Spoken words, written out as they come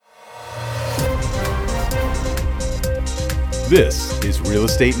This is Real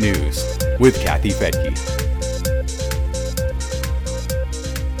Estate News with Kathy Fettke.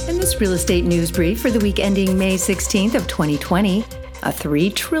 In this Real Estate News Brief for the week ending May 16th of 2020, a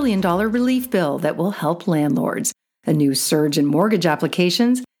 $3 trillion relief bill that will help landlords, a new surge in mortgage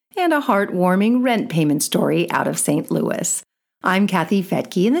applications, and a heartwarming rent payment story out of St. Louis. I'm Kathy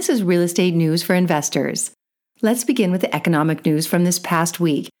Fettke, and this is Real Estate News for Investors. Let's begin with the economic news from this past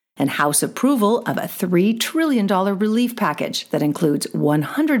week and House approval of a $3 trillion relief package that includes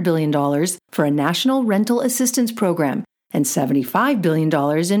 $100 billion for a national rental assistance program and $75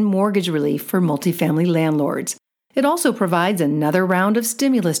 billion in mortgage relief for multifamily landlords. It also provides another round of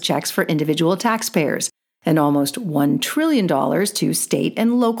stimulus checks for individual taxpayers and almost $1 trillion to state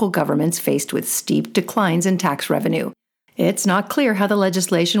and local governments faced with steep declines in tax revenue. It's not clear how the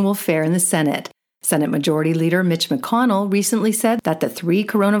legislation will fare in the Senate. Senate Majority Leader Mitch McConnell recently said that the 3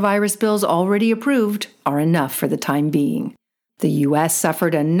 coronavirus bills already approved are enough for the time being. The U.S.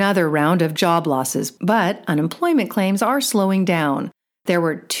 suffered another round of job losses, but unemployment claims are slowing down. There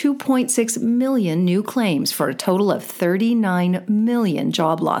were 2.6 million new claims for a total of 39 million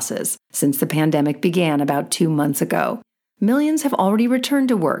job losses since the pandemic began about 2 months ago. Millions have already returned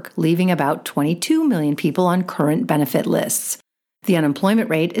to work, leaving about 22 million people on current benefit lists. The unemployment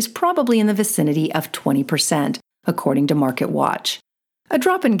rate is probably in the vicinity of 20%, according to MarketWatch. A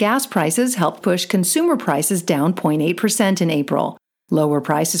drop in gas prices helped push consumer prices down 0.8% in April. Lower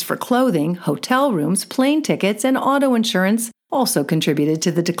prices for clothing, hotel rooms, plane tickets, and auto insurance also contributed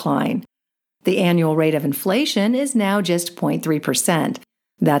to the decline. The annual rate of inflation is now just 0.3%.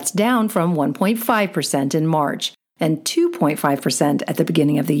 That's down from 1.5% in March and 2.5% at the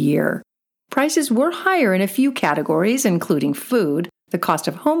beginning of the year. Prices were higher in a few categories, including food, the cost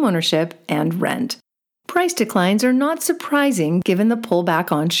of homeownership, and rent. Price declines are not surprising given the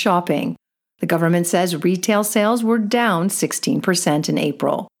pullback on shopping. The government says retail sales were down 16% in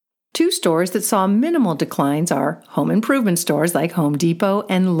April. 2 stores that saw minimal declines are home improvement stores like Home Depot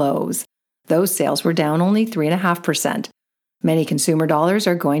and Lowe's. Those sales were down only 3.5%. Many consumer dollars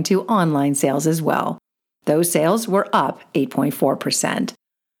are going to online sales as well. Those sales were up 8.4%.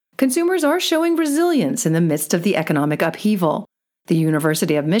 Consumers are showing resilience in the midst of the economic upheaval. The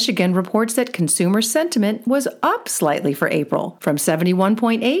University of Michigan reports that consumer sentiment was up slightly for April, from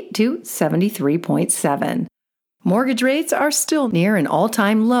 71.8 to 73.7. Mortgage rates are still near an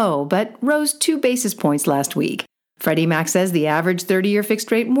all-time low, but rose 2 basis points last week. Freddie Mac says the average 30-year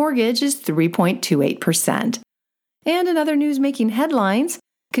fixed-rate mortgage is 3.28%. And in other news making headlines,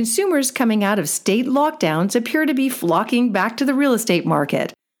 consumers coming out of state lockdowns appear to be flocking back to the real estate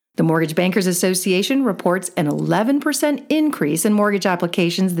market. The Mortgage Bankers Association reports an 11% increase in mortgage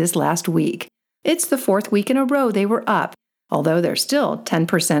applications this last week. It's the 4th week in a row they were up, although they're still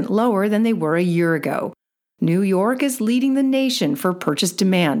 10% lower than they were a year ago. New York is leading the nation for purchase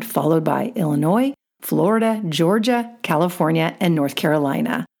demand, followed by Illinois, Florida, Georgia, California, and North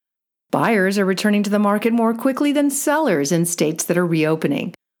Carolina. Buyers are returning to the market more quickly than sellers in states that are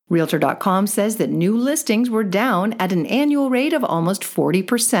reopening. Realtor.com says that new listings were down at an annual rate of almost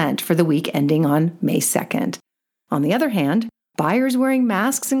 40% for the week ending on May 2nd. On the other hand, buyers wearing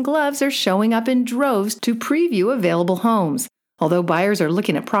masks and gloves are showing up in droves to preview available homes. Although buyers are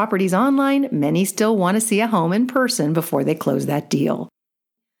looking at properties online, many still want to see a home in person before they close that deal.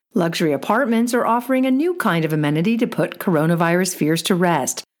 Luxury apartments are offering a new kind of amenity to put coronavirus fears to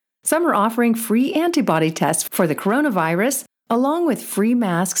rest. Some are offering free antibody tests for the coronavirus, along with free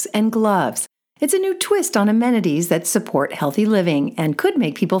masks and gloves. It's a new twist on amenities that support healthy living and could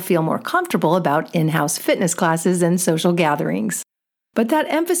make people feel more comfortable about in-house fitness classes and social gatherings. But that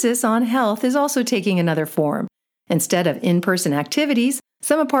emphasis on health is also taking another form. Instead of in-person activities,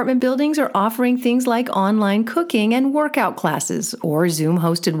 some apartment buildings are offering things like online cooking and workout classes or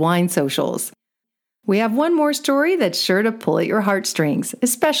Zoom-hosted wine socials. We have one more story that's sure to pull at your heartstrings,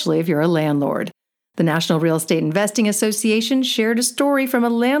 especially if you're a landlord. The National Real Estate Investing Association shared a story from a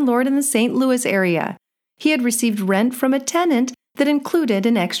landlord in the St. Louis area. He had received rent from a tenant that included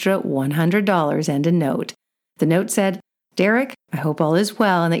an extra $100 and a note. The note said, "Derek, I hope all is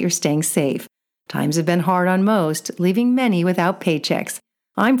well and that you're staying safe. Times have been hard on most, leaving many without paychecks.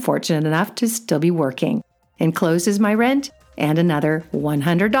 I'm fortunate enough to still be working. Enclosed is my rent and another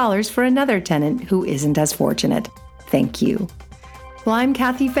 $100 for another tenant who isn't as fortunate. Thank you." Well, I'm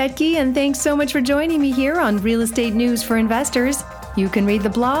Kathy Fettke, and thanks so much for joining me here on Real Estate News for Investors. You can read the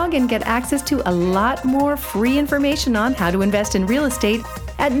blog and get access to a lot more free information on how to invest in real estate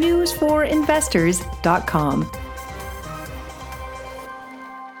at newsforinvestors.com.